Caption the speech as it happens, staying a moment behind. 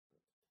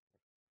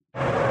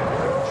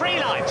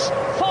lights,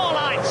 4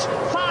 lights,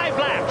 5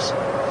 laps.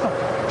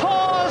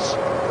 Pause.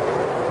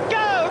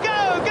 Go,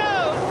 go,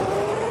 go.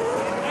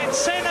 And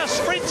Senna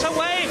sprints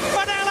away,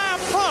 but Alain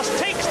Prost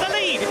takes the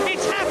lead.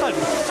 It's happened.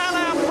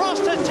 Alain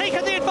Prost has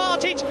taken the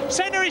advantage.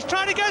 Senna is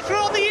trying to go through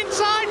on the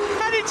inside,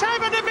 and it's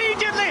happened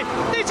immediately.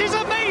 This is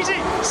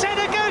amazing.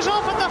 Senna goes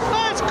off at the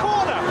first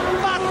corner,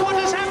 but what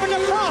has happened to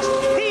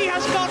Prost? He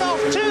has gone off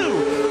too.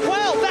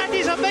 Well, that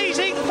is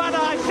amazing, but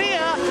I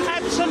fear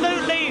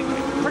absolutely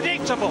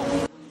predictable.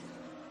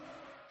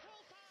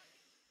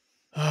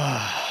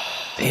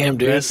 Damn,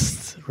 dude.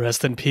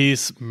 Rest in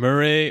peace,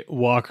 Murray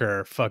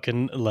Walker,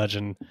 fucking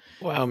legend.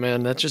 Wow,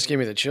 man, that just gave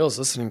me the chills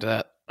listening to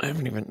that. I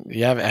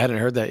hadn't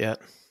heard that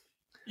yet.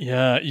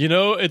 Yeah,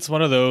 it's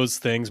one of those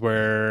things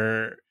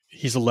where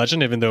he's a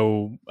legend, even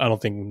though I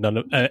don't think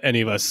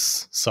any of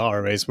us saw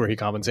a race where he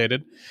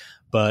commentated.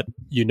 But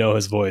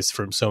his voice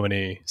from so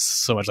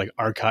much like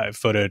archive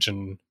footage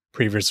and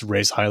previous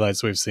race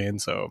highlights we've seen.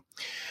 So,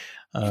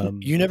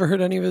 you never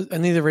heard any of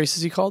the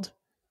races he called?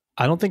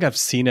 I don't think I've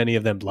seen any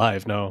of them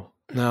live. No.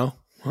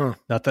 Huh.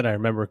 Not that I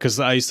remember, because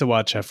I used to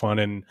watch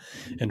F1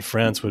 in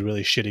France with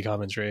really shitty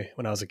commentary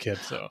when I was a kid.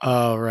 So.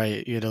 Oh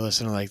right, you had to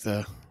listen to like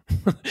the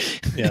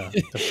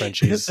the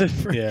Frenchies.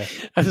 Yeah,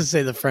 I have to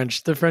say the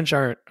French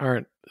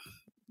aren't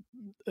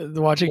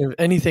watching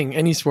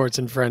any sports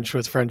in French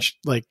with French,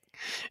 like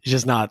it's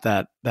just not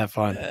that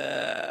fun.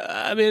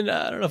 I mean,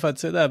 I don't know if I'd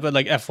say that, but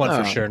like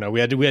F1 for sure. No, we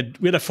had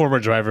a former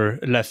driver,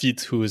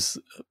 Lafitte, who was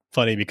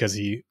funny because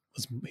he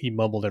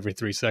mumbled every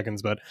 3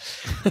 seconds. But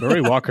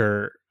Murray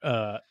Walker,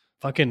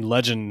 fucking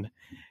legend,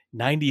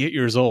 98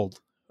 years old,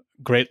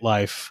 great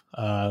life.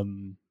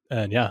 And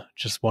yeah,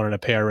 just wanted to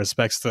pay our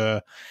respects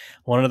to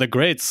one of the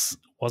greats.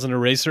 Wasn't a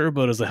racer,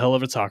 but was a hell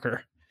of a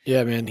talker.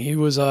 Yeah, man, he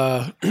was.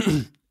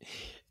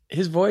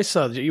 His voice,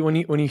 when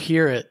you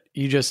hear it,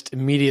 you just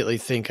immediately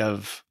think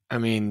of, I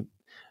mean,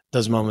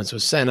 those moments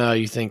with Senna.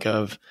 You think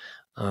of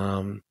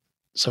some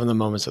of the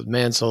moments with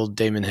Mansell,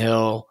 Damon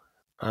Hill,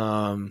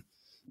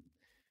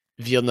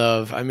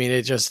 Villeneuve. I mean,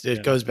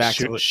 it goes back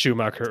to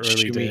Schumacher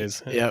early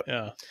days. Yep.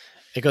 Yeah,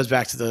 it goes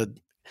back to the.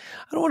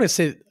 I don't want to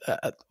say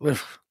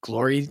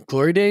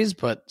glory days,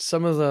 but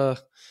some of the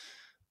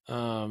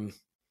some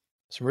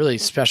really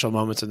special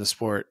moments in the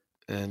sport,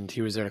 and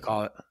he was there to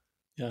call it.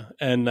 Yeah,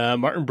 and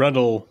Martin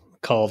Brundle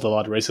called a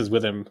lot of races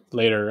with him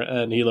later,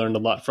 and he learned a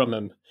lot from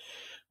him.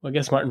 Well, I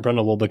guess Martin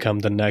Brundle will become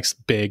the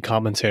next big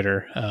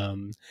commentator.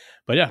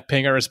 But yeah,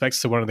 paying our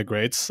respects to one of the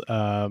greats.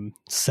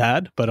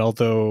 Sad, but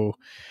also,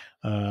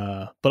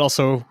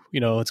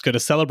 it's good to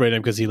celebrate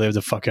him because he lived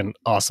a fucking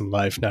awesome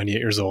life. 98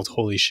 years old.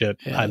 Holy shit!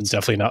 Yeah, I'm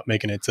definitely not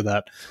making it to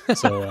that.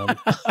 So,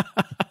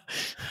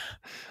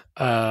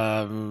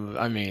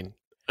 I mean,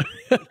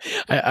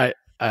 I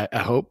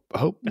hope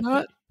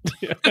not.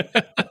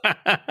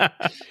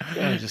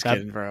 I'm just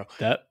kidding, bro.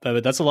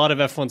 That's a lot of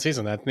F1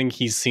 season. I think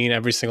he's seen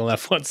every single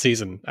F1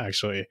 season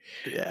actually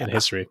in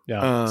history.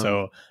 Yeah.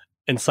 So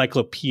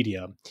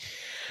encyclopedia,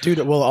 dude.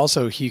 Well,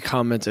 also he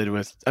commented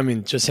with. I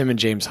mean, just him and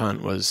James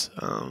Hunt was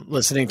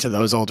listening to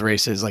those old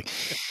races. Like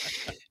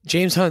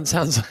James Hunt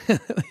sounds.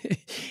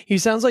 He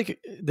sounds like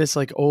this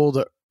like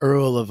old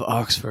Earl of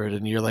Oxford,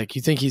 and you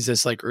think he's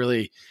this like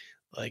really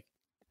like.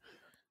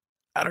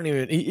 I don't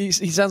even. He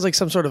sounds like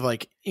some sort of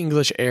like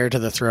English heir to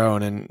the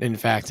throne, and in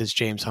fact, it's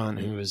James Hunt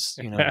who was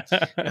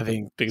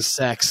having big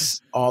sex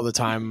all the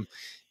time,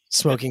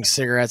 smoking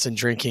cigarettes and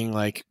drinking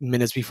like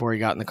minutes before he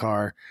got in the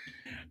car.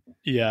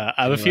 Yeah,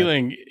 I have a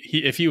feeling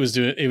if he was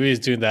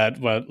doing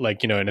that, but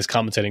like in his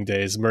commentating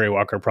days, Murray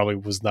Walker probably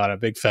was not a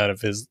big fan of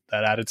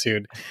that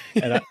attitude.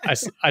 And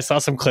I saw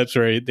some clips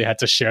where they had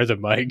to share the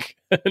mic,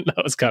 and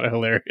that was kind of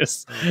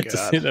hilarious to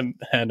see them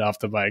hand off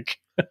the mic.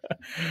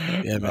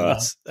 Yeah, man,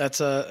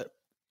 that's a.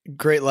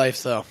 Great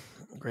life, though.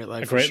 Great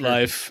life. A great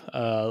life.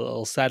 A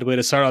little sad way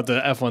to start out the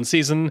F1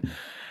 season,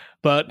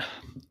 but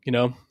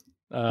we're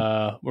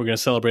going to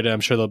celebrate it.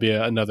 I'm sure there'll be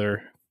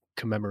another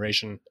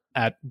commemoration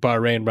at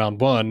Bahrain round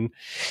 1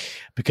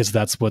 because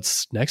that's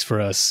what's next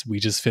for us. We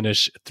just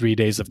finished 3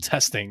 days of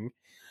testing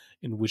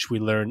in which we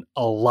learned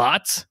a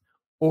lot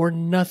or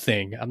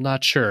nothing. I'm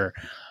not sure,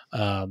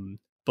 but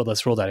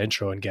let's roll that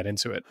intro and get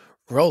into it.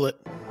 Roll it.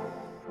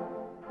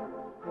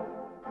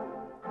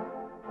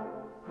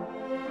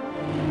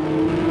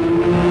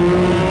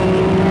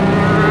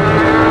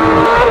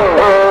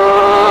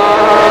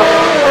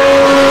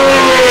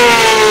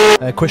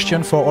 A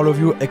question for all of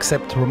you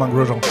except Romain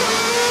Grosjean.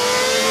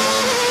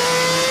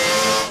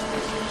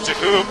 To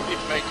whom it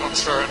may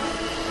concern,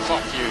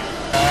 fuck you.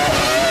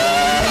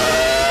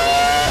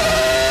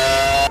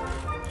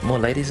 More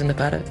ladies in the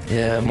paddock?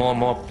 Yeah, more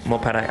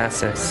paddock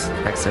access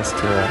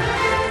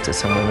to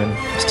some women.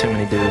 There's too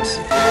many dudes.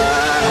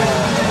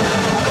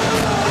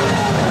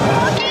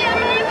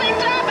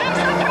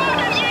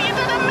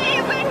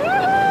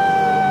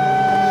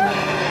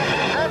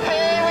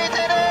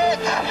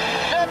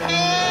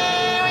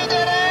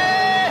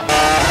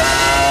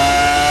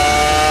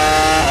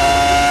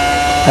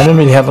 I don't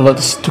really have a lot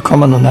to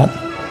comment on that,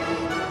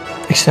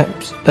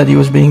 except that he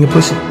was being a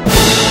pussy.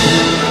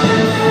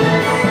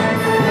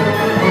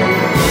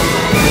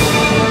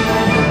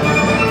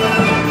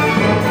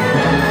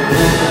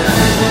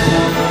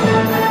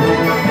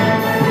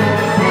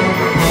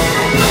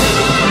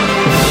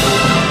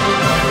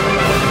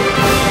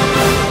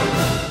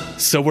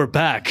 So we're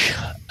back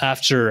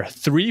after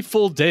 3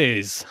 full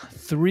days.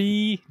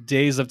 3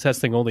 days of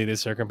testing only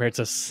this year compared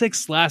to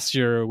 6 last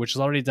year, which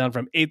is already down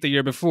from 8 the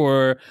year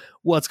before.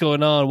 What's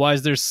going on? Why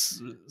is there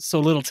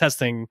so little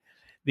testing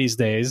these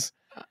days?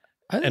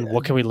 And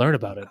what can we learn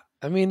about it?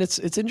 I mean, it's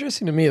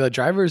interesting to me. The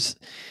drivers,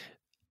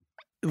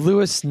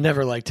 Lewis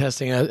never liked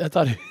testing. I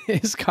thought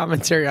his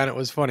commentary on it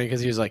was funny because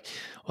he was like,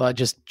 well, I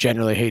just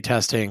generally hate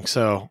testing,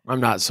 so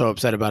I'm not so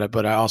upset about it,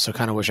 but I also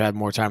kind of wish I had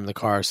more time in the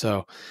car,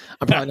 so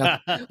I'm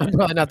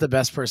probably not the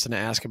best person to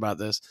ask about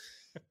this.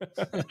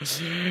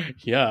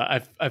 Yeah,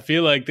 I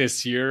feel like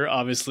this year,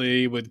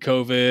 obviously with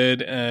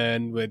COVID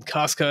and with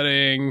cost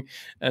cutting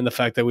and the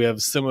fact that we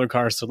have similar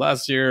cars to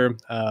last year,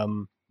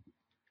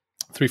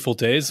 3 full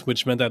days,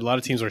 which meant that a lot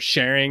of teams were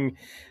sharing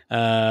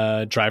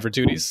driver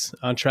duties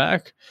on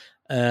track.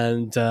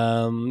 And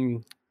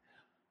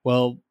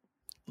well,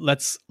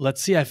 let's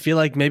see. I feel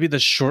like maybe the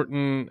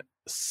shortened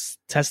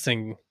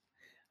testing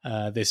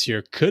this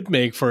year could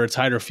make for a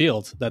tighter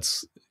field.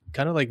 That's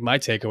kind of like my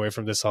takeaway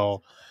from this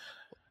all.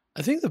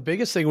 I think the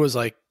biggest thing was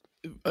like,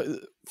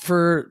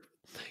 there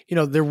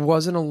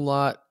wasn't a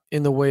lot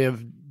in the way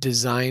of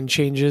design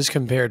changes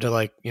compared to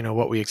like,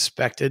 what we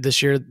expected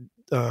this year.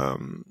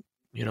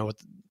 With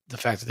the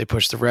fact that they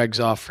pushed the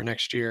regs off for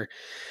next year.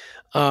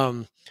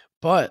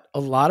 But a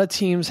lot of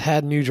teams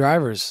had new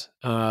drivers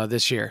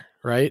this year,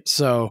 right?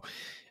 So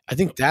I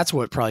think that's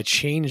what probably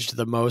changed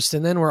the most.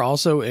 And then we're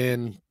also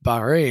in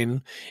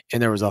Bahrain,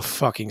 and there was a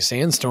fucking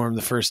sandstorm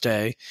the first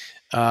day.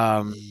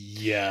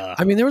 Yeah.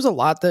 I mean, there was a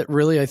lot that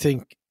really, I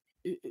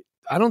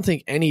don't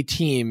think any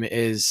team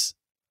is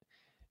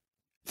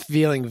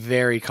feeling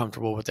very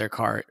comfortable with their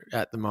car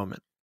at the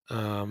moment,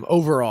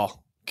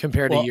 overall,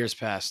 compared to years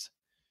past.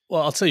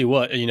 Well, I'll tell you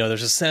what,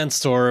 there's a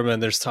sandstorm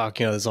and there's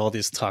there's all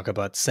this talk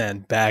about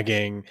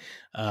sandbagging.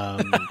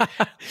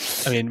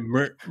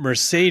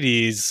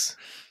 Mercedes,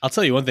 I'll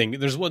tell you one thing.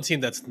 There's one team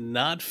that's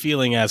not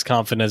feeling as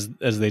confident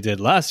as they did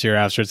last year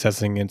after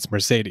testing against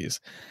Mercedes.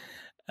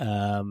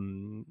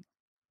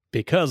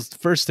 Because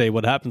first day,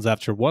 what happens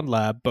after one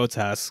lap,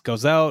 Bottas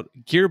goes out,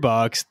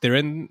 gearbox,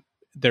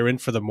 they're in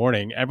for the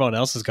morning. Everyone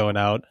else is going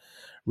out.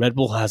 Red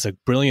Bull has a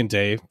brilliant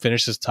day,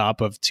 finishes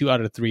top of 2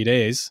 out of 3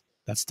 days.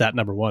 That's stat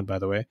number 1, by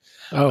the way.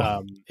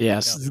 Oh,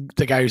 yes.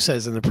 The guy who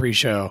says in the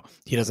pre-show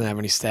he doesn't have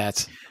any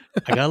stats.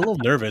 I got a little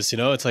nervous.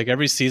 It's like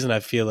every season I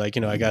feel like,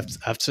 do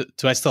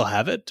I still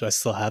have it? Do I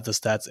still have the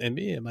stats in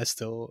me? Am I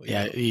still?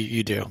 Yeah,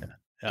 you do.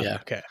 Yeah.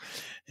 Okay.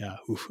 Yeah.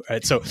 Oof. All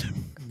right. So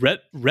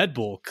Red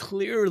Bull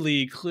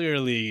clearly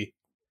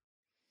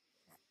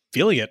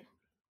feeling it.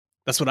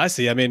 That's what I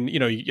see. I mean,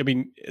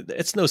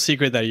 it's no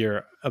secret that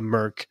you're a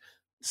Merc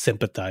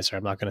sympathizer.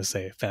 I'm not going to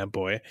say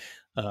fanboy.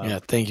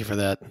 Thank you for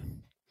that.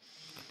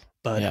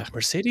 But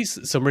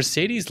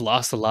Mercedes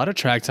lost a lot of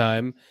track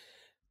time,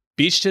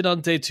 beached it on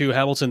day 2.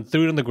 Hamilton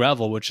threw it in the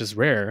gravel, which is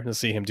rare to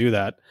see him do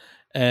that.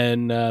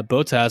 And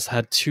Bottas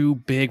had 2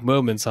 big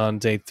moments on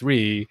day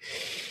 3.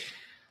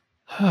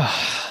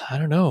 I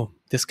don't know.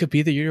 This could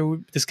be the year.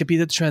 This could be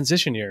the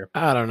transition year.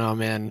 I don't know,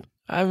 man.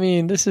 I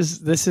mean, this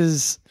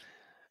is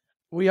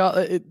we all.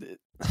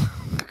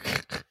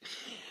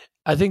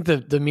 I think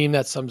the meme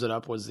that sums it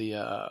up was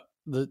the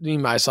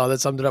meme I saw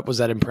that summed it up was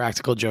that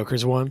Impractical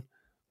Jokers one,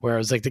 where it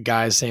was like the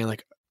guys saying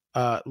like,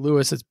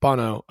 Lewis, it's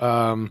Bono.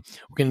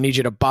 We're gonna need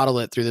you to bottle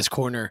it through this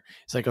corner.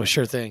 It's like, oh,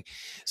 sure thing.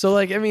 So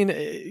like, I mean,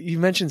 you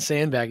mentioned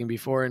sandbagging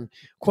before, and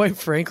quite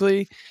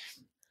frankly,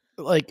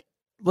 like,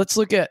 let's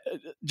look at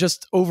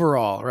just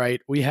overall,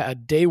 right? We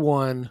had day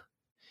 1,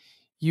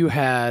 you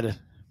had,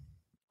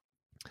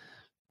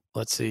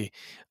 let's see,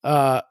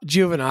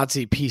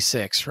 Giovinazzi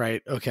P6,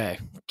 right? Okay.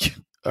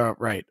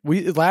 Right.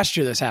 Last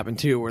year this happened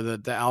too, where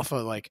the Alpha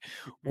like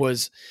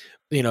was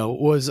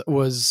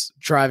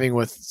driving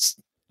with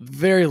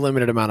very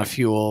limited amount of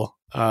fuel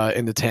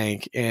in the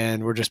tank,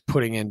 and we're just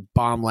putting in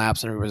bomb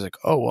laps, and everybody's like,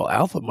 oh, well,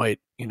 Alpha might,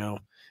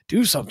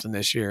 do something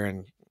this year.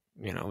 And,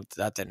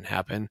 that didn't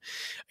happen.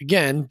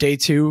 Again, day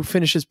 2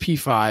 finishes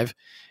P5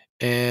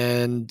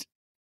 and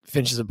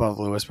finishes above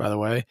Lewis, by the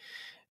way,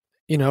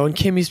 and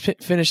Kimmy's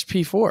finished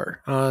P4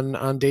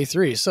 on day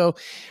 3. So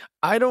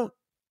I don't,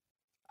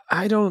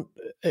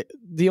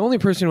 the only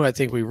person who I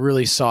think we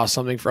really saw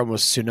something from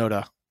was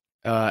Tsunoda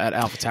at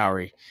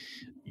AlphaTauri.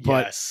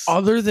 But yes.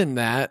 Other than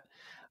that,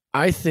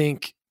 I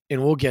think,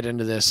 and we'll get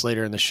into this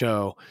later in the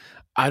show,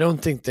 I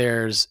don't think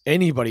there's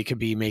anybody could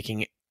be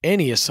making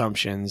any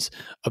assumptions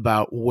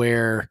about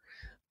where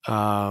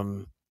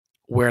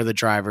the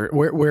driver,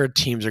 where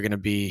teams are going to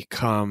be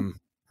come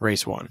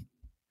race 1.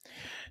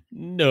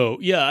 No,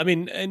 yeah, I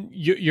mean, and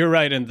you're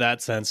right in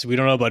that sense. We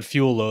don't know about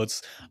fuel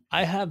loads.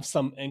 I have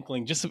some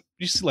inkling, just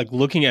like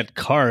looking at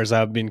cars.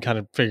 I've been kind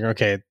of figuring,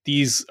 okay,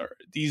 these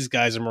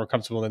guys are more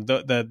comfortable than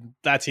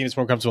that team is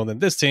more comfortable than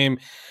this team.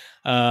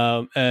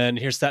 And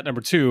here's stat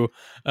number 2,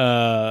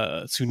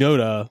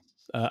 Tsunoda.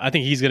 I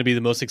think he's going to be the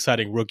most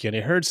exciting rookie, and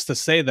it hurts to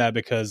say that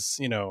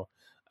because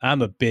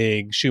I'm a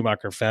big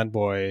Schumacher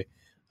fanboy,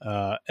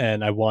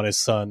 and I want his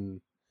son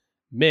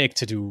Mick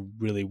to do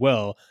really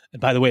well.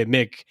 And by the way,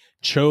 Mick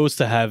chose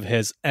to have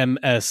his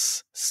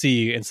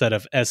MSC instead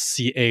of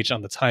SCH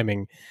on the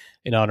timing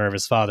in honor of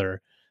his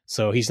father.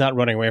 So he's not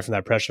running away from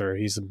that pressure.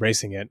 He's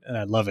embracing it, and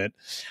I love it.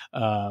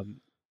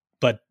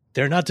 But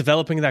they're not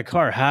developing that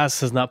car.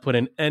 Haas has not put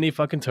in any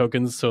fucking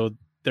tokens, so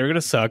they're going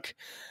to suck.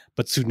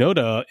 But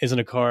Tsunoda is in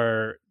a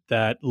car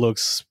that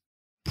looks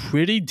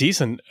pretty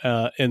decent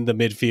in the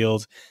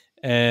midfield,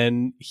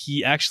 and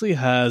he actually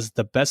has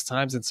the best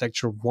times in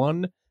Sector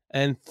 1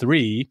 and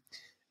 3,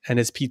 and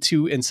his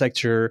P2 in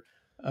Sector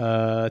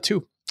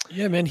 2.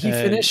 Yeah, man, he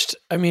finished.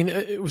 I mean,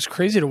 it was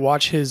crazy to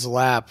watch his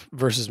lap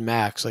versus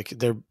Max. Like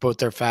they're both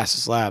their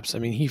fastest laps. I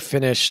mean, he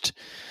finished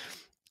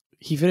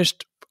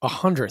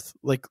 100th,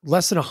 like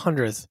less than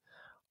 100th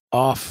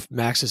off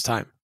Max's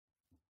time.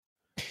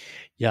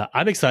 Yeah,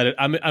 I'm excited.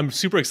 I'm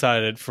super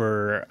excited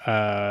for.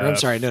 I'm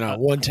sorry, no,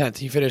 1/10.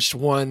 He finished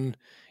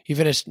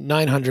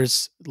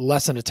 900ths,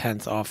 less than a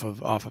tenth off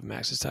of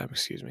Max's time.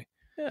 Excuse me.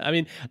 Yeah, I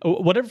mean,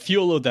 whatever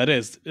fuel load that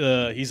is,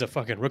 he's a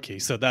fucking rookie.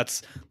 So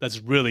that's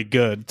really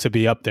good to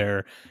be up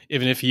there,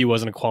 even if he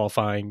wasn't a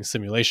qualifying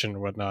simulation or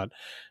whatnot.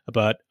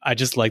 But I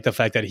just like the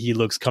fact that he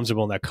looks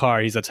comfortable in that car.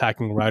 He's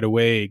attacking right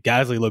away.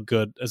 Gasly looked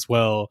good as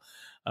well.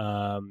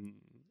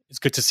 It's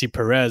good to see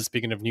Perez,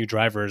 speaking of new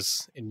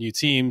drivers in new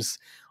teams,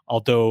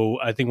 although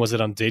I think, was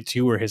it on day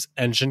 2 where his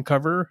engine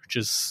cover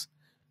just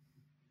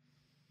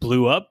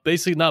blew up?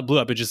 Basically not blew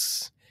up, it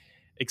just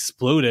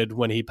exploded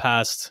when he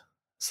passed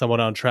someone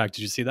on track.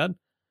 Did you see that?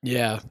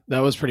 Yeah, that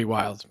was pretty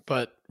wild.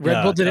 But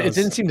Red Bull it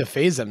didn't seem to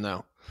phase them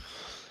though.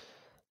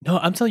 No,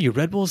 I'm telling you,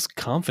 Red Bull's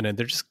confident.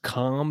 They're just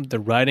calm. They're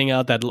riding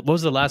out that. What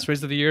was the last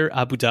race of the year?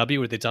 Abu Dhabi,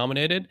 where they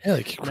dominated. Yeah,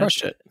 they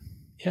crushed it.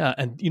 Yeah,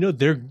 and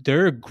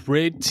they're a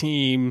great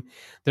team.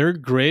 They're a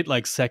great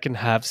second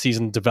half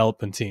season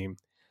development team.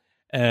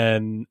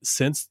 And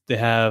since they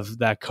have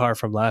that car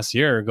from last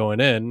year going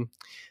in,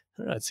 I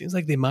don't know, it seems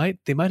like they might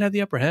have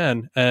the upper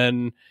hand.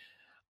 And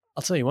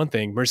I'll tell you one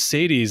thing: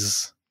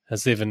 Mercedes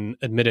has even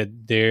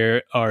admitted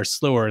they are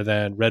slower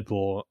than Red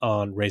Bull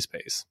on race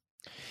pace.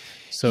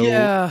 So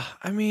yeah,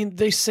 I mean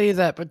they say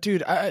that, but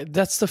dude,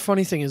 that's the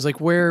funny thing is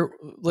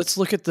let's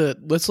look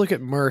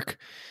at Merc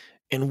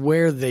and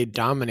where they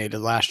dominated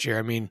last year.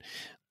 I mean,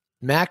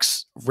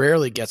 Max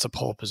rarely gets a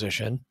pole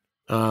position.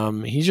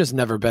 He's just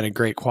never been a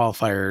great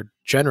qualifier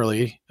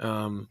generally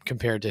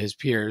compared to his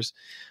peers.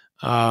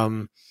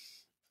 And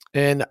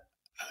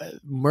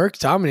Merc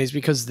dominates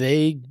because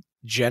they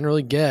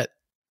generally get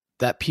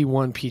that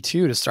P1,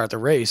 P2 to start the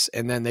race,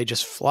 and then they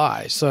just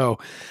fly. So,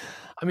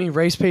 I mean,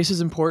 race pace is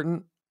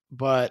important,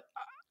 but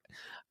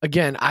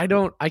again, I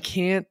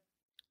can't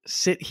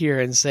sit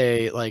here and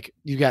say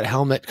you got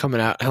Helmut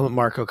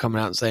Marko coming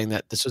out and saying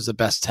that this was the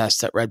best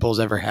test that Red Bull's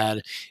ever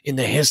had in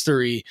the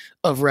history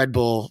of Red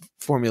Bull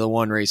Formula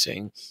One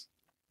racing.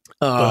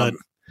 But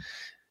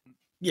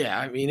yeah,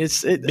 I mean,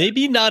 it's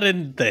maybe not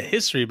in the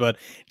history, but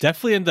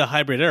definitely in the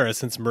hybrid era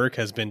since Merc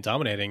has been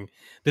dominating.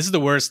 This is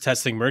the worst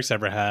testing Merc's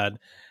ever had,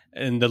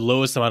 and the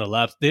lowest amount of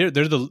laps. They're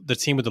the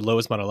team with the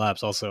lowest amount of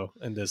laps also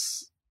in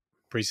this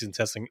preseason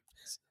testing.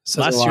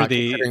 Last year,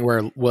 considering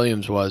where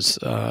Williams was.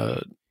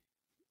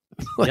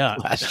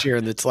 Last year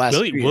and its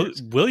last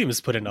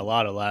Williams put in a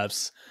lot of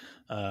laps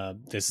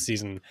this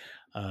season,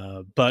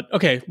 but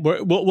okay,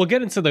 we'll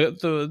get into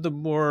the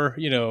more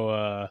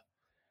the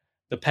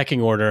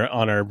pecking order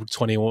on our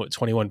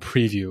 2021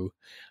 preview.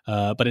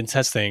 But in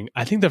testing,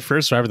 I think the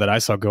first driver that I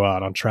saw go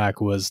out on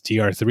track was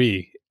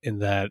DR3 in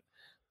that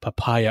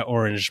papaya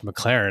orange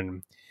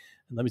McLaren.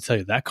 And let me tell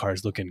you, that car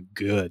is looking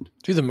good.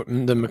 Dude,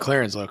 the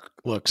McLarens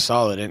look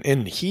solid,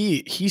 and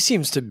he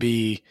seems to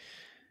be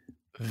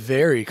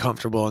very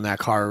comfortable in that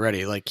car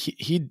already. Like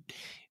he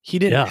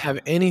didn't have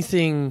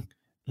anything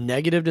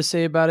negative to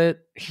say about it.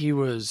 He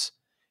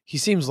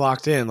seems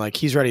locked in, like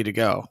he's ready to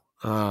go.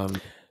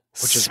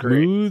 Which is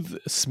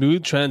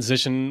smooth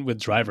transition with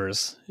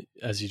drivers,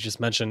 as you just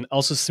mentioned.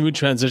 Also smooth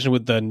transition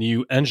with the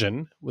new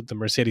engine, with the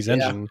Mercedes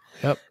engine.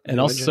 Yep. And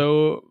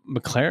also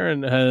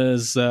McLaren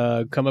has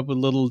come up with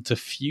a little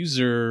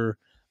diffuser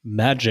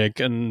magic,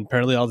 and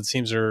apparently all the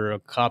teams are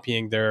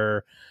copying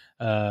their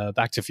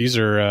back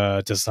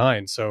diffuser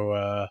design.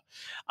 So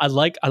I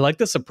like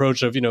this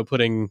approach of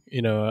putting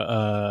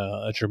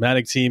a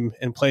dramatic team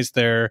in place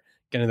there,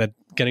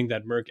 getting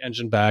that Merc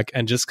engine back,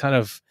 and just kind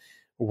of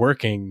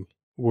working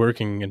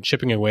and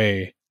chipping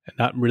away, and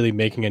not really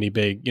making any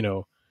big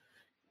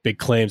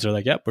claims. They're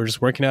like, yep, we're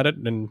just working at it,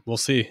 and we'll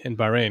see in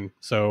Bahrain.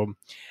 So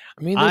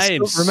I mean,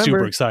 I'm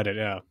super excited.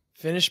 Yeah,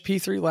 finished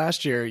P3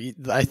 last year.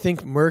 I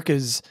think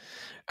McLaren.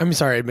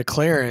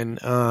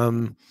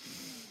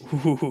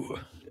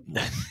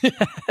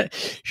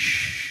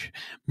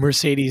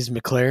 Mercedes,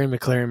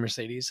 McLaren,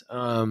 Mercedes.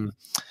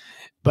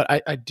 But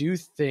I do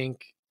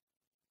think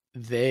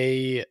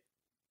they've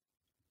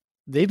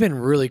been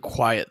really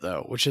quiet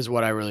though, which is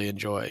what I really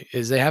enjoy.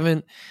 Is they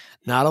haven't,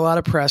 not a lot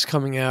of press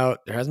coming out.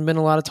 There hasn't been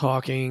a lot of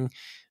talking.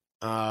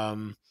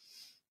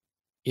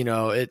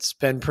 It's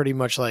been pretty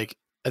much like,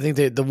 I think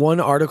the one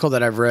article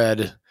that I've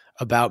read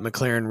about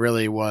McLaren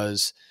really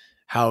was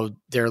how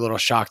they're a little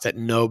shocked that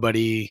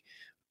nobody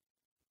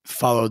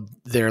followed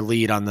their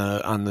lead on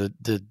the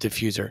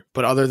diffuser.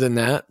 But other than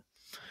that,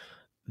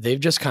 they've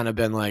just kind of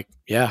been like,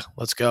 yeah,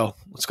 let's go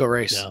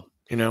race. Yeah.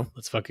 You know,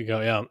 let's fucking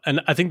go. Yeah. And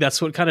I think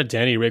that's what kind of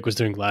Danny Rick was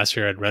doing last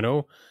year at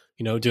Renault,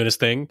 doing his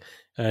thing,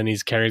 and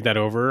he's carried that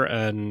over,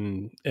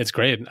 and it's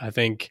great. I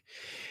think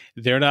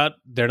they're not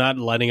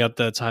lighting up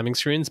the timing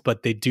screens,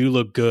 but they do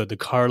look good. The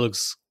car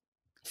looks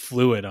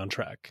fluid on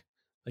track.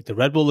 Like the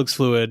Red Bull looks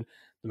fluid.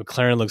 The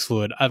McLaren looks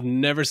fluid. I've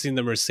never seen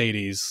the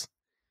Mercedes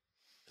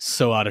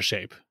so out of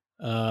shape.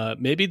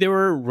 Maybe they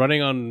were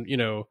running on,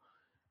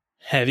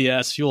 heavy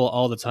ass fuel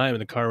all the time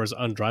and the car was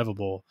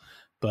undrivable.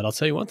 But I'll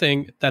tell you one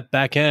thing, that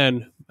back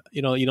end,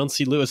 you don't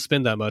see Lewis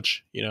spin that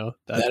much,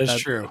 that is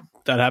true.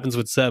 That happens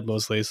with Seb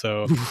mostly.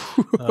 So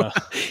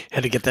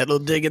had to get that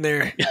little dig in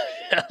there.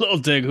 A little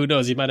dig. Who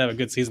knows? He might have a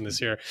good season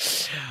this year.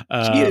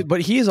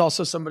 But he is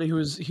also somebody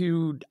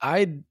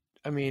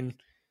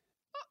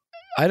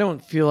I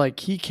don't feel like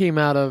he came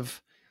out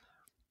of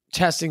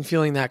testing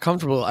feeling that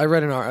comfortable. I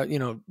read in our,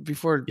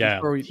 before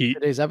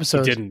today's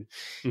episode, he didn't.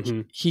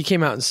 Mm-hmm. He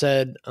came out and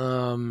said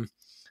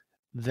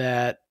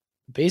that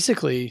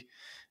basically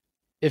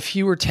if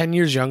he were 10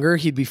 years younger,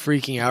 he'd be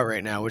freaking out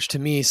right now, which to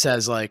me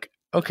says like,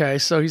 okay,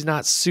 so he's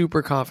not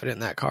super confident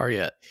in that car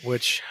yet,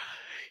 which...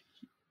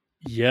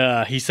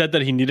 Yeah, he said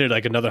that he needed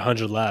like another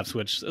 100 laps,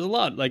 which is a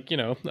lot. Like, he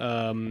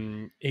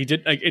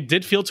did. Like, it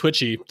did feel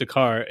twitchy. The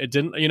car, it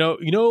didn't.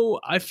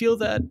 I feel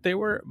that there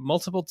were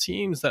multiple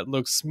teams that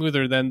looked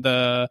smoother than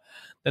the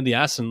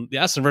Aston. The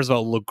Aston, first of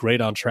all, looked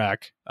great on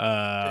track.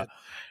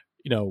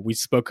 We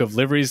spoke of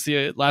liveries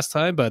the last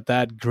time, but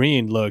that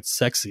green looked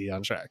sexy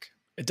on track.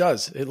 It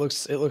does. It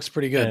looks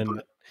pretty good.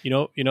 And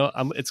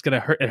it's gonna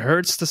hurt. It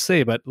hurts to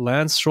say, but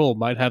Lance Stroll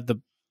might have the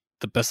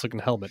best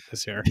looking helmet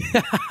this year.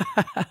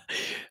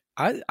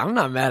 I'm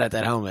not mad at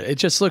that helmet. It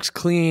just looks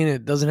clean.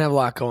 It doesn't have a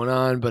lot going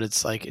on, but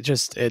it's like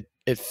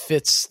it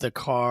fits the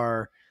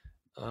car.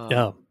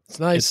 It's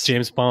nice. It's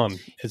James Bond.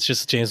 It's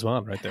just James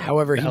Bond right there.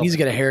 However, he needs to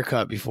get a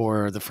haircut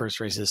before the first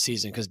race of the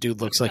season because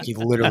dude looks like he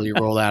literally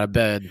rolled out of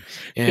bed.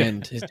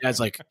 And his dad's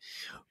like,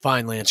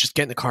 "Fine, Lance, just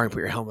get in the car and put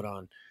your helmet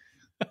on."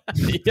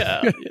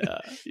 yeah,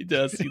 he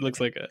does. He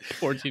looks like a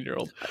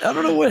 14-year-old. I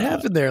don't know what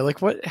happened there.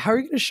 Like, what? How are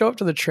you going to show up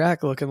to the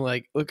track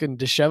looking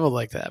disheveled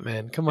like that,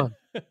 man? Come on,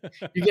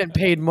 you're getting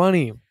paid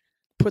money.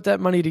 Put that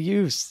money to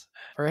use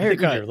for a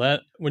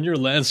haircut. When you're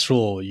Lance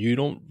Stroll, you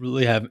don't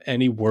really have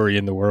any worry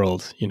in the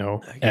world,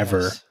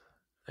 ever.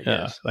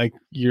 Yeah, like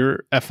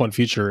your F1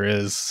 future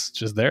is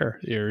just there.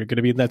 You're going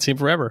to be in that team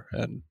forever,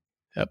 and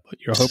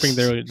you're hoping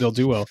they'll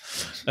do well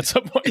at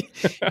some point.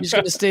 You're just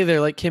going to stay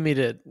there like Kimi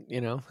did,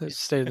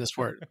 stay in the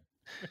sport.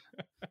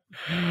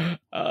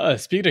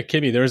 Speaking of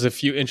Kimi, there was a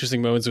few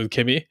interesting moments with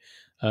Kimi.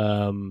 He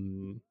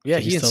and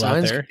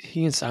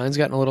Sainz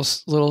got in a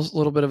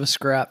little bit of a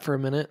scrap for a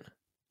minute.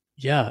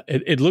 Yeah,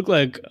 it looked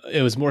like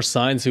it was more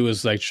Sainz who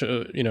was like,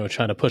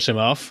 trying to push him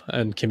off,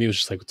 and Kimi was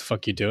just like, "What the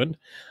fuck you doing?"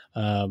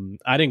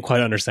 I didn't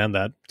quite understand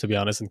that, to be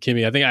honest. And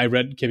Kimi, I think I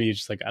read Kimi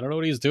just like, I don't know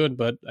what he's doing,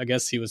 but I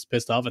guess he was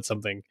pissed off at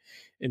something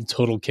in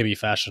total Kimi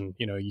fashion.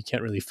 You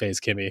can't really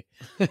phase Kimi.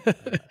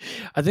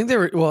 I think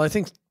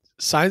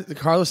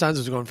Carlos Sainz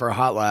was going for a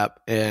hot lap,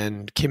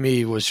 and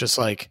Kimi was just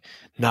like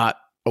not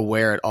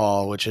aware at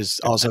all, which is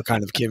also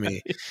kind of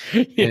Kimi.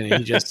 And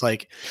he just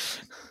like,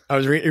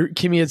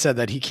 Kimi had said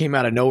that he came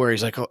out of nowhere.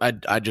 He's like, "Oh, I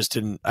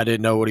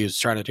didn't know what he was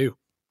trying to do."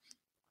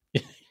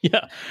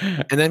 Yeah.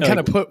 And then kind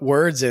of put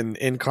words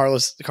in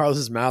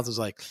Carlos's mouth. Was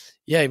like,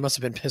 yeah, he must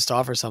have been pissed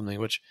off or something,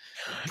 which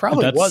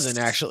probably wasn't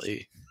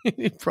actually.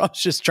 He probably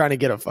just trying to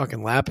get a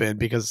fucking lap in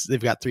because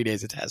they've got 3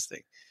 days of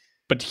testing.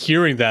 But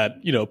hearing that,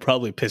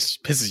 probably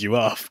pisses you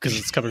off because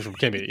it's coming from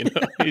Kimi.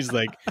 He's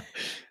like,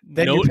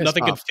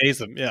 nothing can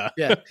faze him. Yeah.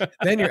 Yeah.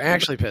 Then you're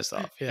actually pissed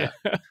off. Yeah.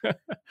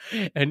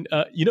 And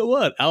you know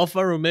what?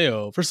 Alfa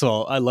Romeo, first of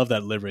all, I love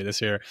that livery this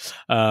year.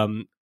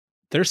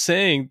 They're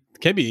saying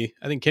I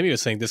think Kimi was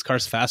saying this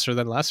car's faster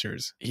than last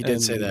year's. He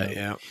did say that,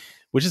 yeah.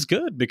 Which is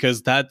good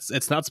because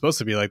it's not supposed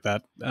to be like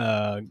that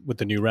with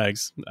the new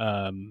regs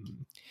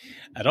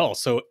at all.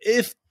 So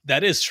if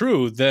that is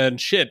true, then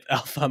shit,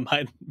 Alpha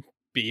might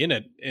be in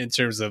it in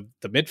terms of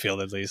the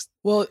midfield at least.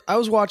 Well, I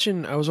was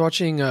watching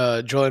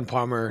Julian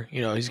Palmer.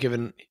 He's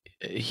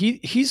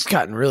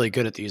gotten really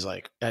good at these,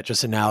 like at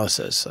just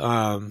analysis.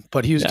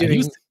 But he was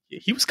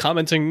he was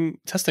commenting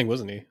testing,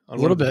 wasn't he? On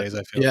a little bit. Days,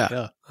 I feel.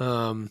 Yeah.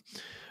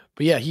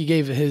 But yeah, he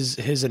gave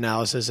his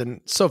analysis, and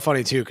it's so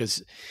funny too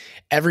because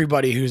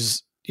everybody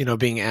who's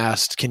being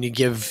asked, can you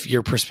give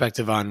your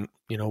perspective on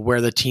where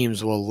the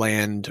teams will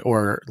land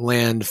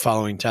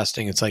following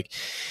testing? It's like,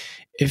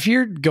 if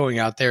you're going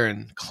out there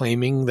and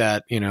claiming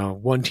that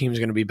one team's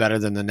going to be better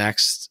than the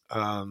next,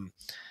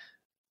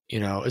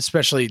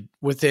 especially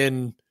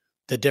within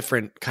the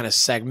different kind of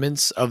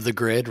segments of the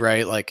grid,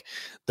 right? Like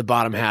the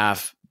bottom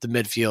half, the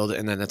midfield,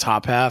 and then the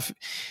top half.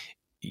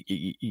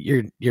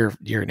 You're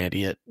an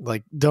idiot.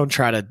 Like, don't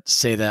try to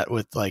say that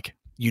with like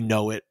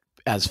it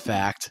as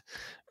fact,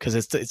 because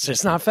it's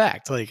just not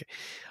fact. Like,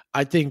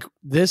 I think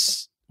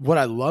what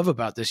I love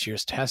about this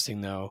year's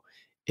testing though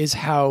is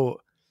how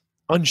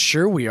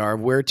unsure we are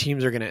where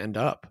teams are going to end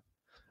up.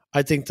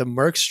 I think the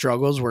Merc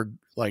struggles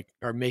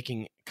are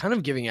making kind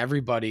of giving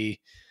everybody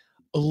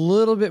a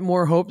little bit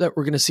more hope that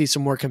we're going to see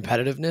some more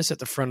competitiveness at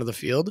the front of the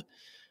field.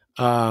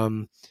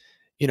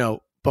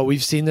 But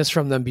we've seen this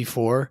from them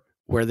before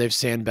where they've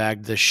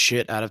sandbagged the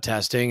shit out of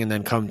testing and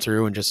then come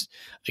through and just,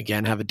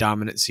 again, have a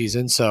dominant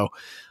season. So,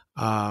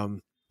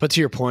 but to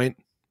your point,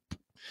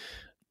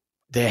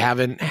 they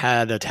haven't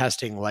had a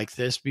testing like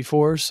this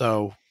before,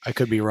 so I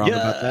could be wrong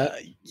about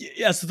that.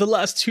 Yeah, so the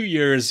last 2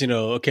 years,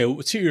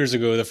 2 years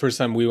ago, the first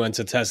time we went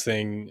to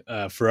testing,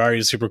 Ferrari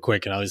is super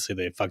quick, and obviously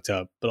they fucked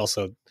up, but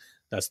also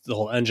that's the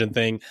whole engine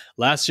thing.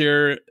 Last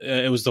year,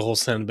 it was the whole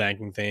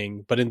sandbagging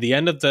thing, but at the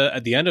end of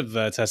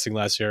the testing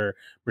last year,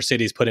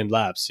 Mercedes put in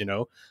laps.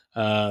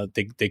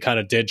 They kind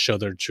of did show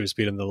their true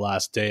speed in the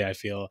last day. I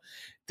feel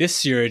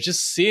this year it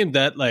just seemed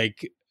that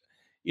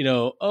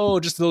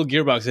just a little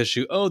gearbox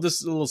issue. Oh, this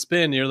is a little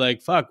spin. You're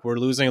like, fuck, we're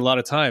losing a lot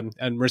of time.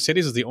 And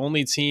Mercedes is the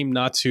only team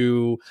not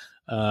to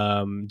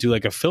do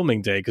like a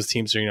filming day, because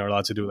teams are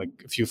allowed to do like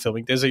a few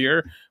filming days a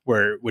year,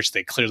 which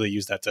they clearly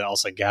use that to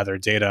also gather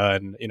data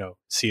and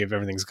see if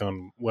everything's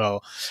gone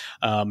well.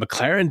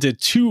 McLaren did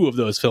 2 of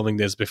those filming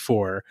days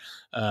before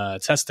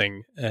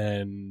testing,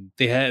 and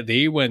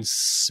they went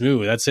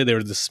smooth. I'd say they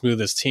were the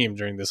smoothest team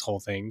during this whole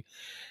thing.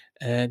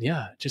 And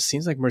yeah, it just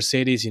seems like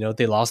Mercedes,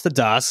 they lost the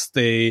dust.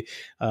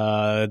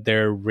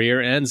 Their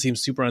rear end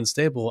seems super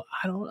unstable.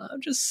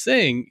 I'm just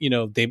saying,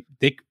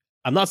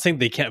 I'm not saying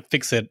they can't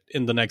fix it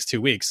in the next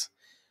 2 weeks.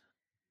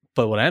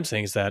 But what I'm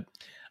saying is that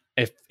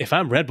if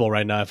I'm Red Bull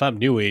right now, if I'm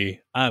Newey,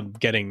 I'm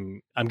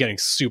getting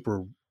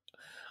super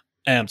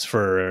amped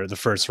for the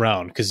first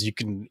round, because you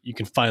can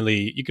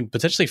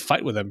potentially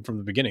fight with them from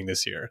the beginning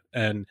this year.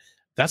 And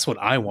that's what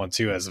I want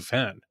to as a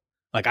fan.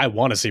 Like, I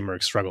want to see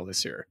Merck struggle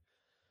this year.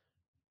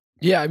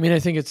 Yeah, I mean, I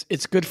think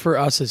it's good for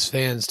us as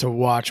fans to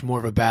watch more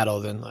of a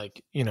battle than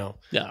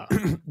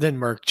than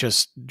Merc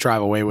just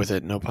drive away with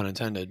it, no pun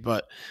intended.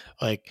 But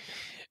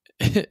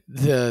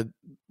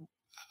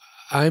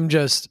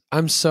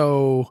I'm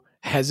so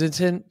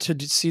hesitant to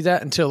see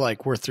that until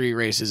we're 3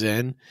 races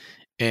in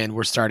and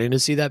we're starting to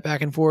see that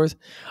back and forth.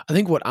 I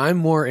think what I'm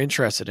more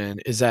interested in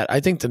is that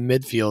I think the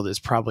midfield is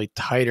probably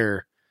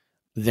tighter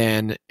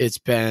than it's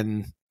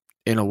been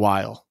in a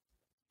while.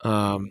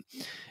 And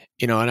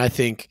I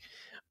think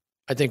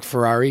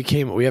Ferrari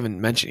came. We haven't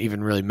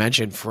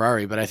mentioned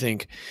Ferrari, but I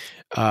think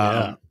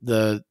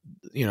the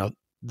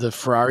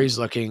Ferrari's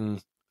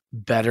looking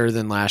better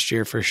than last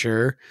year for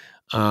sure.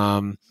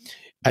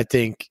 I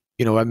think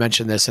I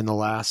mentioned this in the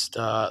last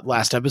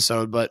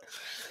episode, but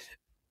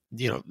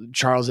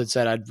Charles had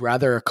said I'd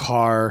rather a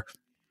car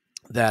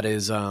that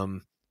is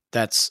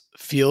that's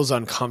feels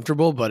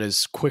uncomfortable but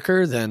is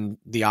quicker than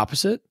the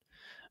opposite.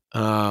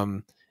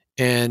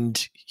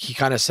 And he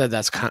kind of said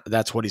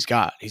that's what he's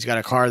got. He's got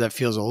a car that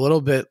feels a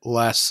little bit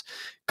less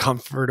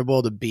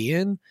comfortable to be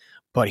in,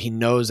 but he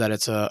knows that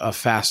it's a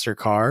faster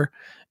car.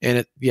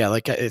 And I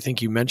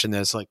think you mentioned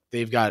this,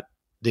 they've got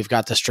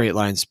the straight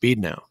line speed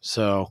now.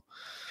 So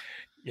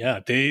yeah,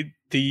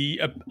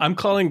 I'm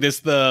calling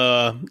this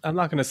I'm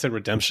not going to say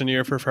redemption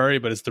year for Ferrari,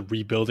 but it's the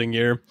rebuilding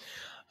year.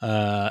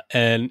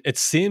 And it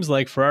seems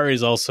like Ferrari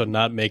is also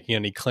not making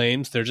any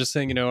claims. They're just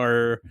saying,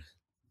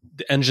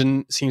 the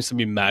engine seems to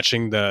be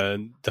matching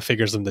the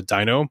figures in the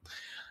dyno,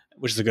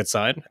 which is a good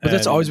sign. But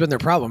that's always been their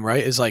problem,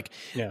 right? Is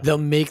they'll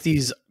make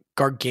these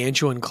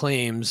gargantuan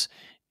claims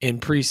in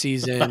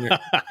preseason.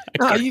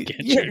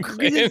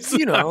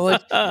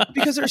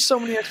 Because there's so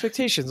many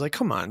expectations.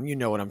 Come on, you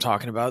know what I'm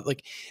talking about.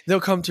 They'll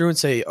come through and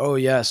say, "Oh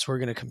yes, we're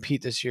going to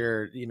compete this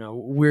year.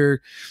 We're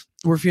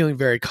feeling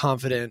very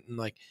confident." And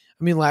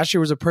last year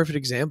was a perfect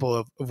example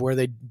of where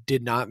they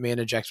did not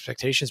manage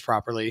expectations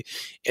properly.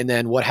 And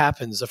then what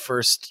happens? The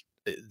first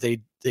they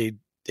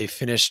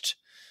finished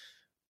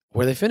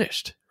where they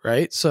finished,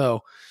 right?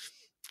 So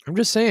I'm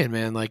just saying,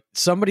 man,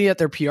 somebody at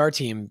their PR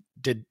team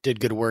did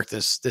good work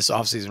this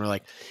offseason. We're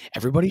like,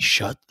 everybody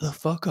shut the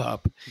fuck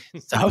up.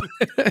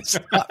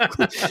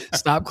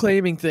 Stop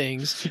claiming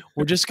things.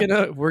 We're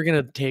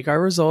gonna take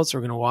our results,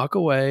 we're gonna walk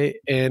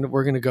away, and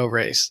we're gonna go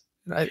race.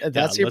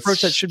 That's the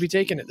approach that should be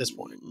taken at this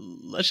point.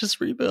 Let's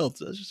just rebuild.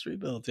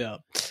 Yeah.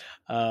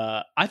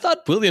 I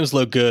thought Williams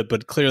looked good,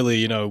 but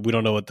clearly, we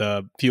don't know what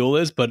the fuel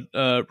is. But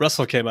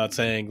Russell came out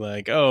saying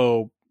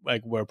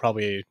we're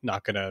probably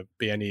not going to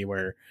be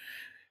anywhere.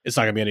 It's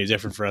not going to be any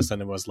different for us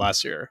than it was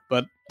last year.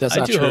 But that's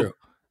not true.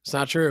 It's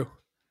not true.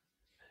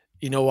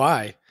 You know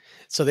why?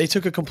 So they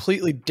took a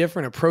completely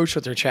different approach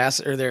with their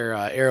chassis or their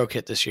aero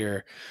kit this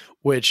year,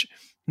 which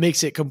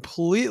makes it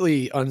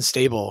completely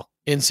unstable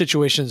in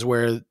situations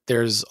where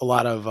there's a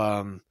lot of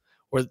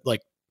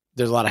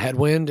there's a lot of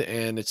headwind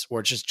and it's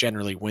just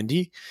generally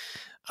windy.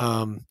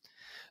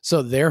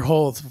 So their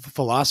whole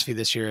philosophy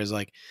this year is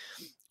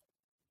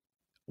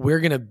we're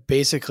going to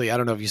basically, I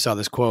don't know if you saw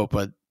this quote,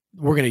 but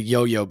we're going to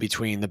yo-yo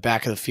between the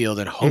back of the field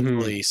and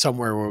hopefully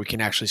somewhere where we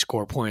can actually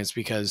score points,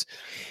 because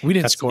we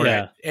didn't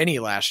score any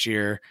last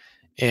year.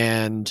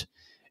 And,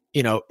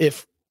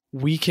 if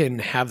we can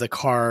have the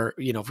car,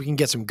 if we can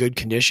get some good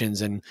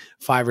conditions in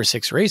 5 or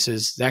 6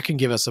 races, that can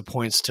give us the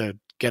points to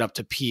get up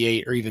to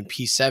P8 or even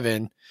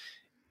P7,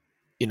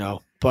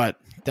 but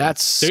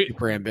that's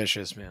super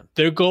ambitious, man.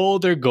 Their goal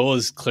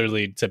is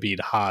clearly to beat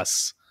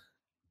Haas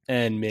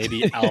and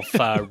maybe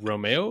Alfa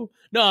Romeo.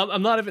 No,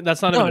 I'm not even.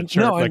 That's not even a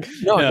joke.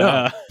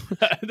 No.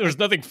 There's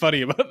nothing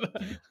funny about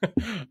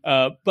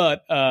that.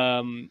 But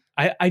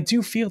I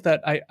do feel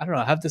that I don't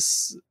know. I have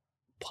this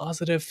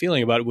positive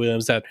feeling about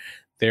Williams that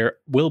there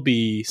will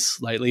be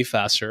slightly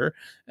faster,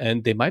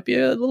 and they might be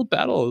a little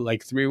battle,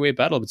 like 3-way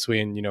battle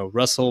between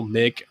Russell,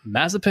 Mick,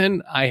 Mazepin.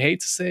 I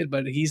hate to say it,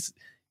 but he's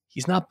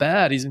not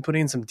bad. He's been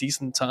putting in some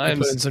decent times.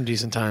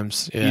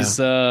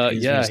 Yeah.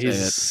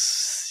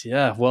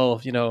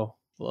 Well,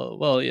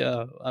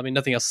 yeah. I mean,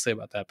 nothing else to say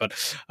about that. But,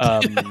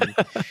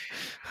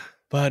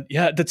 but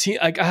yeah, the team.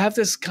 I have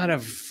this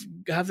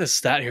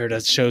stat here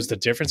that shows the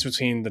difference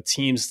between the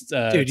teams.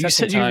 Dude, you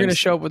said you were going to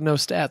show up with no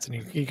stats, and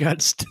you got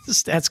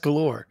stats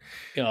galore.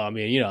 I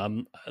mean,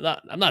 I'm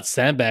not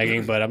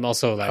sandbagging, but I'm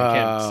also like, I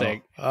can't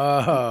say.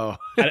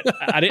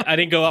 I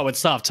didn't go out with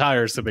soft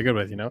tires to begin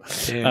with.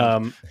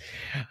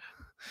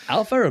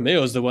 Alfa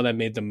Romeo is the one that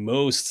made the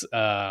most.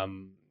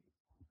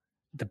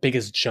 The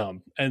biggest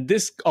jump, and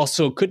this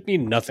also could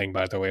mean nothing,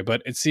 by the way,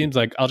 but it seems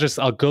like I'll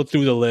go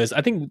through the list.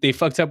 I think they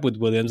fucked up with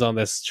Williams on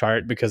this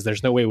chart because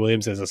there's no way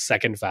Williams is a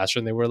second faster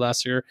than they were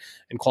last year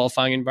in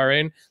qualifying in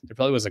Bahrain. There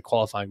probably was a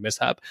qualifying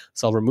mishap,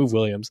 so I'll remove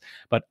Williams.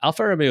 But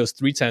Alfa Romeo is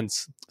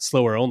 0.3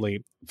 slower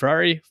only,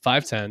 Ferrari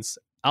 0.5,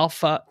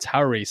 Alpha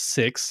Tauri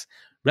 6,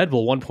 Red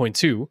Bull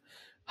 1.2,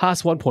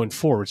 Haas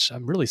 1.4, which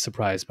I'm really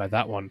surprised by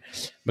that one,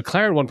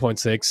 McLaren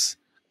 1.6,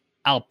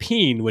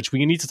 Alpine, which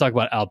we need to talk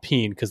about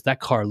Alpine because that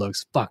car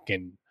looks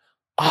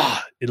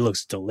it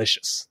looks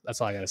delicious.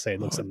 That's all I gotta say. It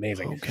looks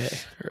amazing. Okay,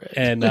 right.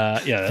 And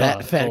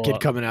fat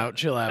kid coming out.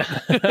 Chill out.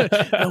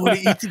 I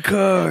want to eat the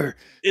car.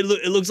 It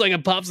looks like a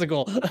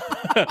popsicle.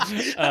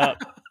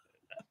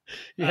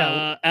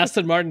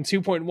 Aston Martin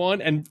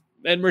 2.1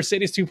 and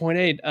Mercedes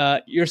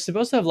 2.8. You're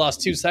supposed to have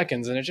lost 2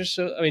 seconds, and it just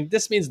shows. I mean,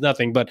 this means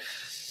nothing, but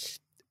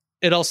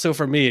it also,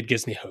 for me, it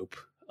gives me hope.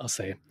 I'll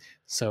say.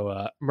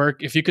 So,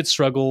 Merc, if you could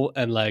struggle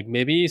and like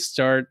maybe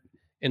start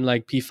in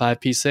like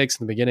P5, P6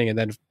 in the beginning and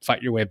then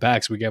fight your way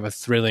back so we can have a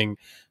thrilling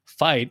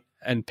fight.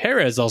 And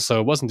Perez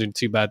also wasn't doing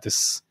too bad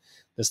this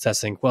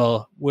testing.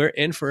 Well, we're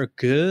in for a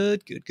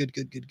good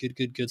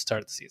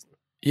start of the season.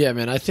 Yeah,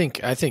 man. I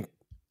think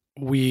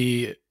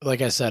we,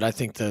 like I said, I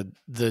think the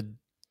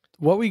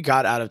what we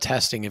got out of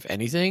testing, if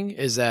anything,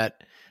 is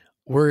that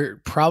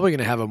we're probably going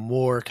to have a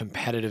more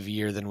competitive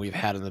year than we've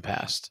had in the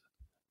past.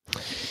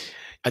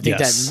 I think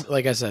that,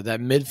 like I said, that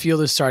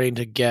midfield is starting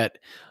to get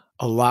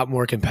a lot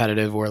more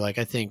competitive. Where, like,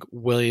 I think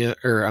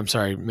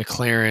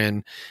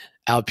McLaren,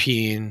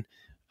 Alpine,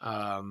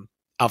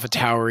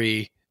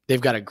 AlphaTauri, they've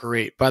got a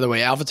great. By the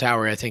way,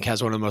 AlphaTauri, I think,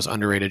 has one of the most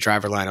underrated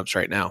driver lineups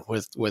right now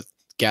with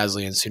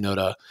Gasly and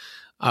Tsunoda.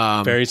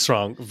 Very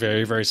strong,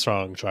 very, very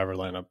strong driver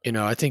lineup.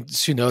 I think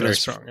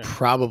Tsunoda's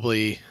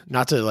probably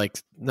not to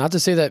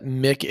say that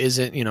Mick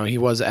isn't. He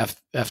was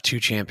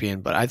F2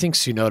 champion, but I think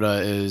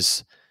Tsunoda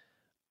is.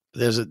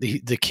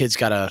 The kid's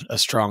got a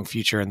strong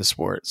future in the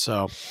sport,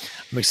 so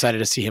I'm excited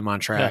to see him on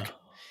track. Yeah.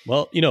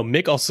 Well,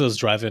 Mick also is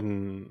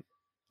driving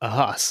a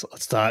Haas.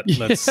 Let's not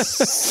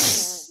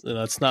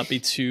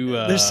be too.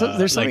 There's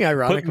something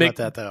ironic about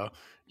that, though.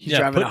 He's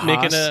driving a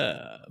Haas,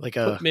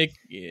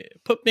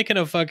 put Mick in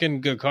a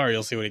fucking good car.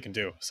 You'll see what he can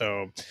do.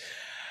 So,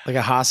 like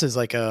a Haas is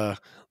like a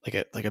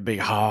big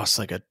Haas,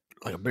 like a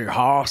big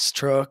Haas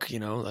truck,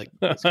 like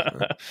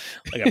a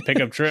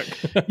pickup truck.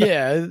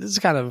 Yeah, it's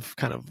kind of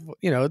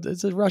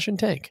it's a Russian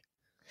tank.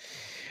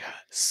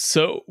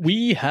 So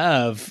we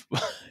have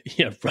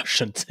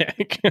Russian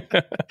tank.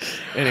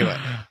 Anyway,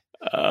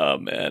 oh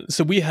man,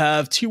 so we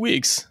have 2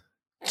 weeks,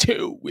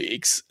 10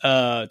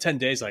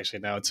 days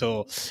actually now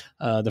until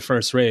the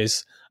first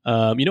race.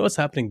 What's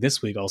happening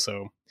this week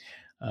also?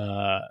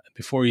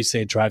 Before you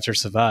say Drive to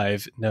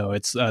Survive, no,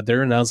 it's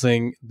they're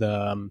announcing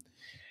the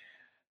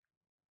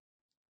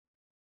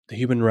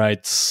Human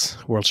Rights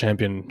World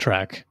Champion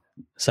track,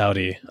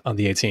 Saudi, on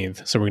the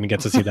 18th. So we're going to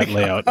get to see that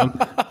layout.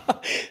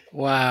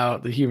 Wow,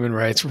 the Human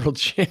Rights World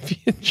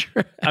Champion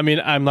track. I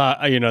mean, I'm not,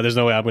 there's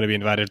no way I'm going to be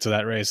invited to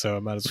that race, so I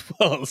might as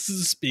well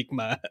speak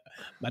my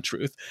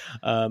truth.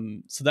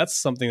 So that's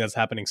something that's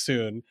happening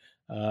soon.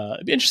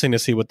 It'd be interesting to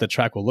see what the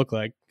track will look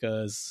like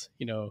because,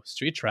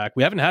 street track,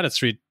 we haven't had a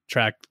street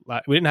track.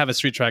 We didn't have a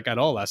street track at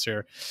all last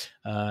year.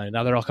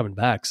 Now they're all coming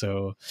back.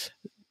 So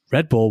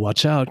Red Bull,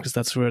 watch out, because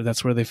that's where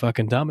they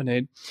fucking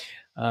dominate.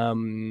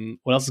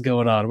 What else is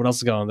going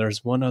on?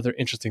 There's one other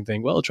interesting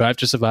thing. Well, Drive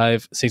to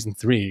Survive Season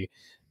 3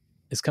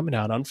 is coming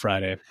out on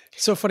Friday.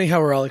 It's so funny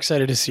how we're all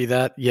excited to see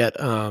that, yet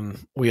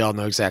we all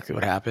know exactly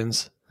what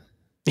happens.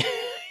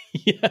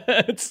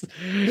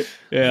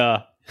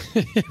 Yeah.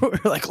 We're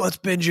like, let's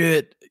binge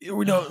it.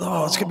 We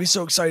know, it's gonna be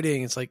so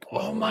exciting. It's like,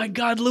 oh my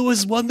God,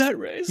 Lewis won that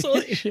race.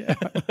 yeah.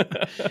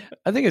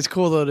 I think it's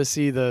cool though to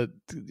see the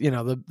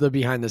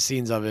behind the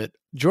scenes of it.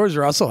 George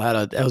Russell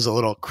was a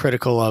little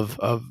critical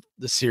of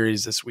the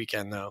series this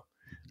weekend though.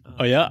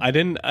 Oh yeah, I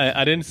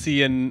didn't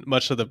see in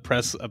much of the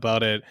press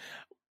about it.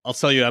 I'll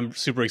tell you, I'm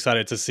super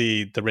excited to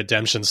see the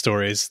redemption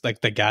stories,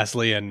 like the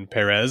Gasly and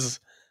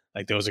Perez.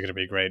 Like those are going to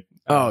be great.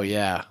 Oh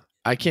yeah,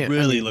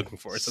 looking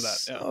forward to that.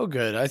 So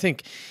good. I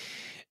think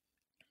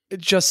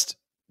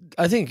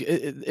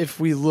if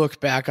we look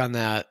back on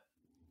that,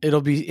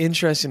 it'll be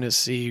interesting to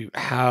see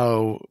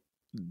how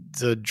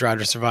the Drive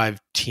to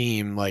Survive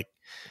team like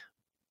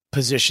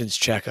positions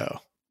Checo.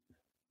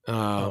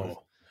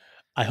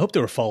 I hope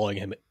they were following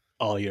him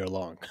all year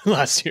long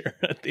last year.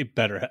 They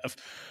better have.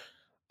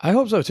 I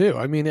hope so too.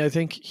 I mean, I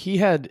think he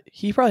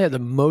probably had the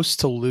most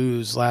to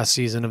lose last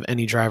season of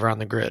any driver on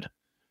the grid,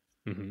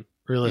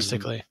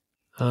 realistically.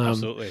 Mm-hmm.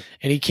 Absolutely.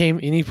 And he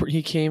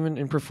came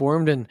and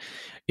performed, and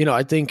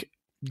I think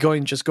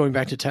going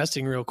back to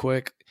testing real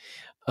quick,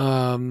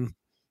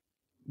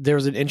 there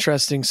was an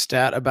interesting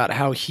stat about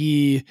how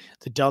the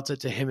delta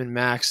to him and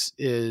Max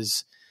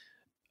is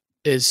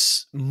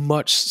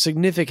much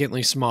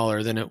significantly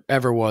smaller than it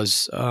ever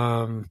was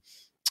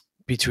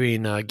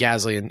between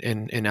Gasly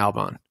and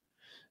Albon.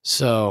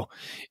 So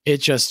it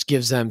just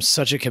gives them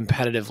such a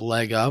competitive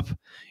leg up.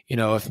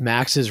 If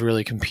Max is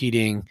really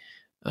competing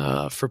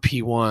for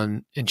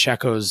P1 and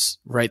Checo's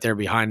right there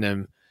behind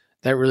him,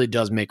 that really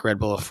does make Red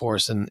Bull a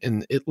force and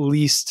at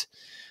least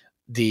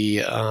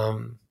the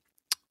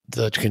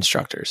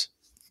constructors.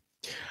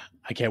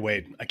 I can't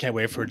wait. I can't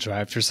wait for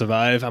Drive to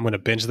Survive. I'm going to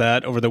binge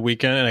that over the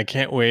weekend, and I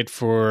can't wait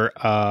for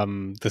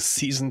the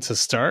season to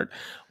start.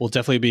 We'll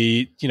definitely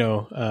be,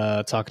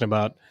 talking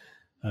about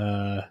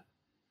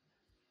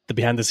the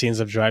behind the scenes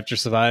of Drive to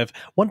Survive.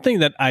 One thing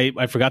that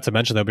I forgot to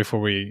mention though before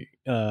we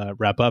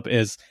wrap up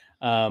is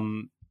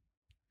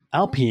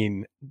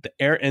Alpine, the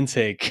air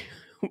intake.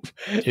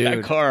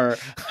 That car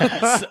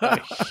has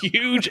a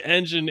huge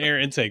engine air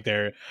intake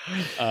there.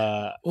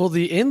 Well,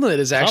 the inlet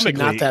is actually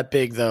not that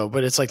big though,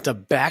 but it's like the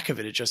back of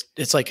it. It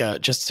gets like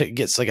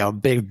a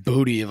big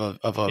booty of a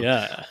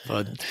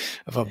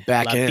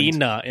back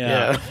Latina,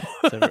 end.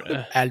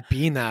 Yeah.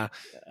 Alpina.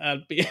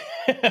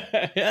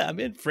 Yeah, I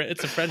mean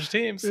it's a French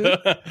team, so.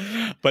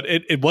 But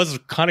it was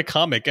kind of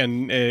comic,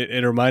 and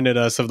it reminded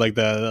us of like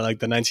the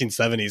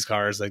 1970s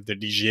cars, like the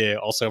DGA,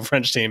 also a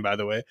French team, by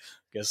the way.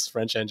 I guess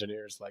French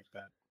engineers like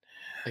that.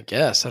 I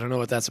guess I don't know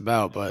what that's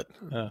about, but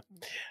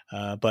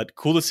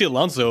cool to see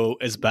Alonso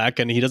is back,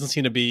 and he doesn't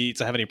seem to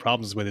have any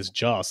problems with his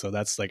jaw. So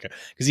that's like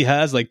because he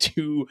has like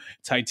 2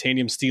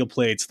 titanium steel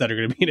plates that are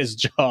going to be in his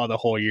jaw the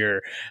whole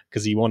year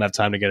because he won't have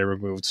time to get it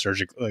removed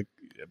through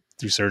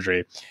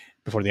surgery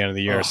before the end of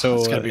the year. So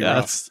it's gonna be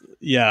rough.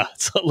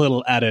 It's a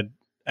little added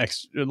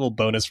extra, a little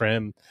bonus for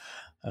him.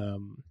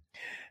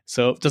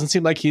 So it doesn't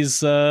seem like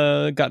he's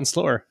gotten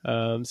slower.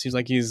 Seems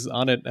like he's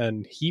on it,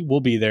 and he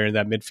will be there in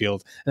that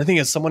midfield. And I think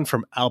as someone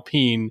from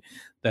Alpine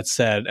that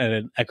said, and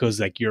it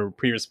echoes like your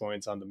previous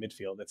points on the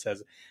midfield, that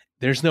says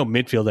there's no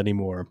midfield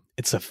anymore.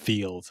 It's a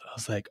field. I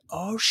was like,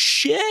 oh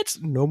shit!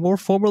 No more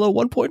Formula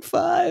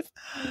 1.5.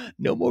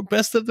 No more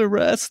best of the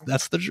rest.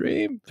 That's the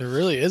dream. There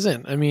really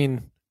isn't. I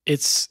mean,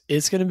 it's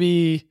going to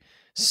be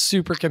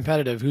super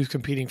competitive. Who's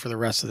competing for the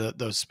rest of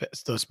those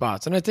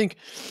spots? And I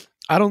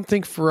don't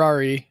think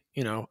Ferrari.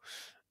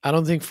 I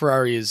don't think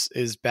Ferrari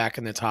is back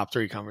in the top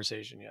 3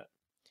 conversation yet.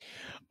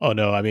 Oh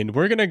no! I mean,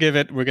 we're gonna give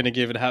it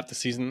half the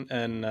season,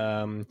 and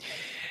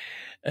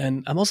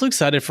I'm also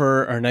excited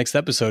for our next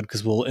episode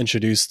because we'll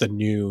introduce the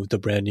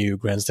brand new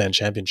Grandstand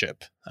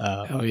Championship.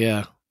 Oh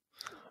yeah,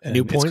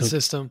 new point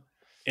system.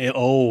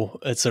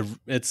 It's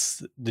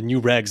the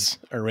new regs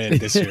are in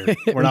this year.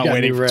 We're not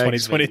waiting for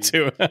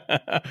 2022.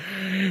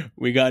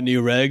 We got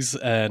new regs,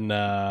 and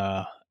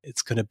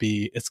it's gonna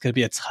be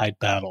a tight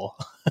battle.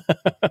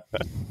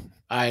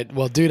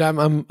 Well, dude,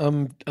 I'm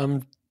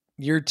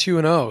year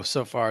 2-0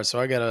 so far, so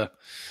I gotta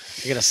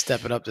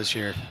step it up this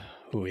year.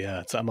 Oh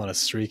yeah, I'm on a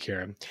streak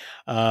here.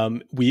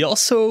 We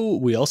also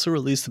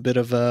released a bit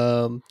of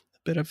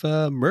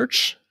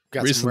merch.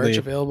 Got recently. Some merch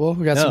available.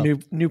 We got some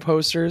new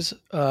posters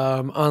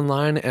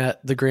online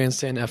at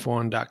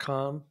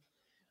thegrandstandf1.com.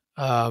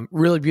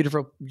 Really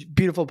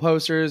beautiful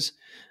posters.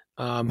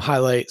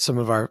 Highlight some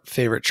of our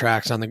favorite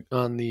tracks on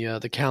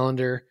the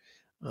calendar.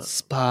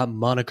 Spa,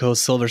 Monaco,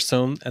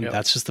 Silverstone, and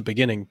that's just the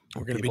beginning.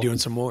 We're going to be doing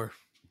some more.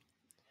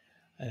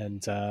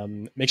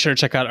 And make sure to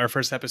check out our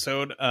first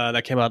episode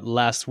that came out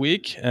last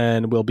week,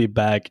 and we'll be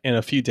back in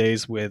a few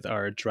days with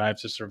our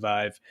Drive to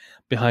Survive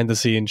behind the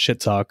scenes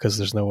shit talk, because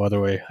there's no other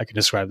way I can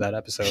describe that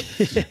episode.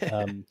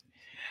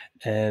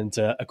 And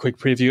a quick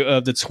preview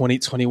of the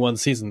 2021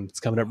 season. It's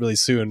coming up really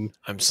soon.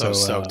 I'm so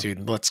stoked,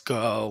 dude. Let's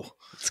go.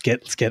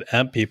 Let's get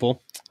amped,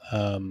 people.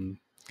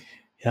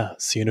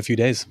 See you in a few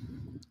days.